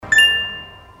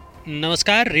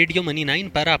नमस्कार, radio money 9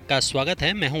 पर आपका स्वागत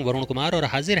है। मैं हूं वरुण कुमार और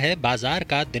हाजिर है बाजार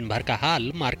का दिन भर का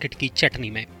हाल मार्केट की चटनी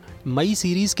में। मई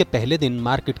सीरीज के पहले दिन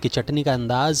मार्केट की चटनी का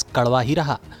अंदाज कड़वा ही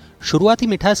रहा। शुरुआती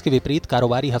मिठास के विपरीत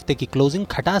कारोबारी हफ्ते की क्लोजिंग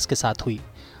खटास के साथ हुई।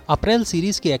 अप्रैल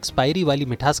सीरीज की एक्सपायरी वाली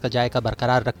मिठास का जायका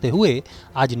बरकरार रखते हुए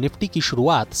आज निफ्टी की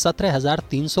शुरुआत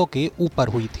 17,300 के ऊपर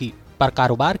हुई थी, पर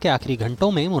कारोबार के आखिरी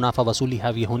घंटों में मुनाफा वसूली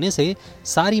हावी होने से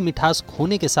सारी मिठास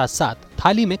खोने के साथ साथ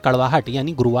थाली में कड़वाहट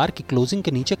यानी गुरुवार की क्लोजिंग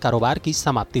के नीचे कारोबार की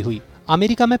समाप्ति हुई।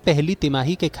 अमेरिका में पहली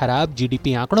तिमाही के खराब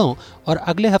जीडीपी आंकड़ों और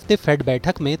अगले हफ्ते फेड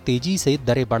बैठक में तेजी से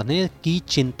दरें बढ़ने की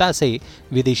चिंता से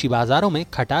विदेशी बाजारों में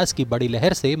खटास की बड़ी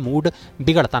लहर से मूड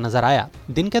बिगड़ता नजर आया।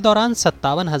 दिन के दौरान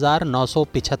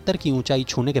 57,975 की ऊंचाई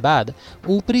छूने के बाद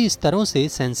ऊपरी स्तरों से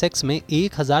सेंसेक्स में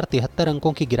 1,073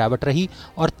 अंकों की गिरावट रही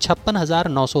और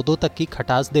 56,902 तक की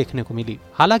खटास देखने को मिली।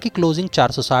 हालांकि क्लोजिंग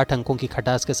 460 अंकों की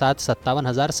खटास के साथ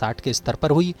 57,060 के स्तर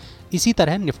पर हुई। इसी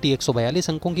तरह निफ्टी 142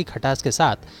 अंकों की खटास के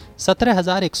साथ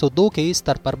 17,102 के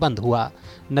स्तर पर बंद हुआ।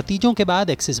 नतीजों के बाद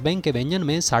एक्सिस बैंक के व्यंजन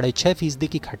में 6.5%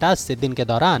 की खटास से दिन के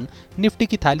दौरान निफ्टी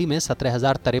की थाली में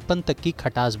 17,053 तक की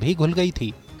खटास भी घुल गई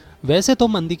थी। वैसे तो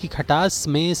मंदी की खटास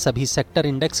में सभी सेक्टर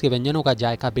इंडेक्स के व्यंजनों का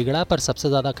जायका बिगड़ा, पर सबसे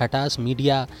ज्यादा खटास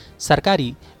मीडिया,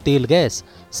 सरकारी तेल गैस,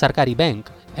 सरकारी बैंक,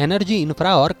 एनर्जी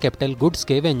इंफ्रा और कैपिटल गुड्स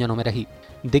के व्यंजनों में रही।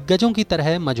 दिग्गजों की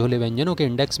तरह मझोले व्यंजनों के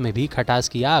इंडेक्स में भी खटास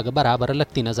की आग बराबर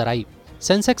लगती नजर आई।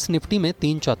 सेंसेक्स निफ्टी में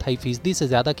 3/4% से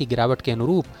ज्यादा की गिरावट के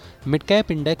अनुरूप मिड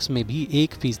कैप इंडेक्स में भी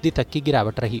 1% तक की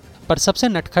गिरावट रही, पर सबसे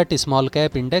नटखट स्मॉल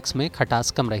कैप इंडेक्स में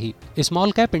खटास कम रही।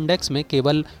 स्मॉल कैप इंडेक्स में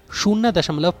केवल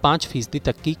 0.5%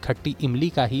 तक की खट्टी इमली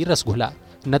का ही रस घुला।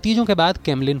 नतीजों के बाद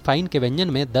कैमलिन फाइन के व्यंजन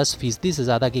में 10% से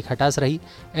ज्यादा की खटास रही।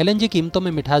 एलएनजी कीमतों में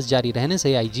मिठास जारी रहने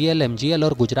से आईजीएल, एमजीएल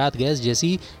और गुजरात गैस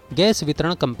जैसी गैस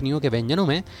वितरण कंपनियों के व्यंजनों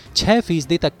में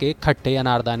 6% तक के खट्टे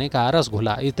अनारदाने का रस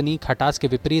घुला। इतनी खटास के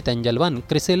विपरीत एंजल वन,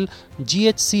 क्रिसिल,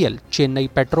 जीएचसीएल, चेन्नई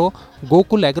पेट्रो,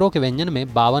 गोकुल एग्रो के व्यंजन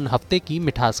में 52 हफ्ते की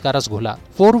मिठास का रस घुला।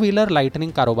 4 व्हीलर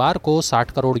लाइटनिंग कारोबार को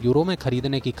 60 करोड़ यूरो में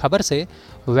खरीदने की खबर से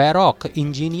वैरॉक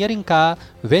इंजीनियरिंग का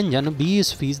व्यंजन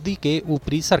 20% के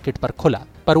ऊपरी सर्किट पर खुला,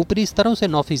 पर ऊपरी स्तरों से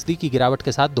 9% की गिरावट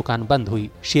के साथ दुकान बंद हुई।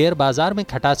 शेयर बाजार में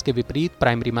खटास के विपरीत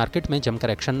प्राइमरी मार्केट में जमकर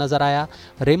एक्शन नजर आया।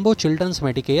 रेनबो चिल्ड्रंस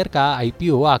मेडिकेयर का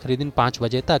आईपीओ आखिरी दिन 5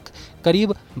 बजे तक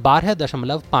करीब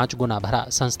 12.5 गुना भरा।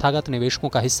 संस्थागत निवेशकों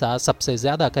का हिस्सा सबसे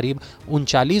ज्यादा करीब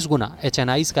 39 गुना,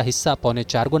 एचएनआईज का हिस्सा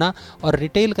 3.25 गुना और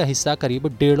रिटेल का हिस्सा करीब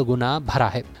 1.5 गुना भरा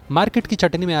है। मार्केट की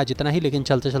चटनी में आज इतना ही, लेकिन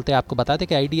चलते चलते आपको बता दें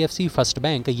कि IDFC, first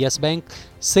bank, yes bank,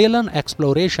 Selan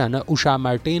exploration, Usha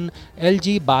Martin,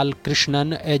 LG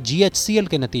Balakrishnan, GHCL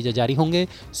के नतीजे जारी होंगे।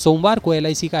 सोमवार को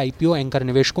एलआईसी का आईपीओ एंकर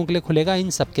निवेशकों के लिए खुलेगा। इन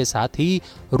सबके साथ ही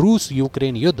रूस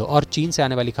यूक्रेन युद्ध और चीन से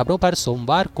आने वाली खबरों पर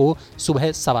सोमवार को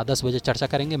सुबह 10:15 बजे चर्चा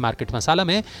करेंगे मार्केट मसाला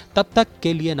में। तब तक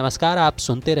के लिए नमस्कार। आप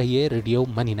सुनते रहिए रेडियो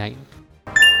मनी 9।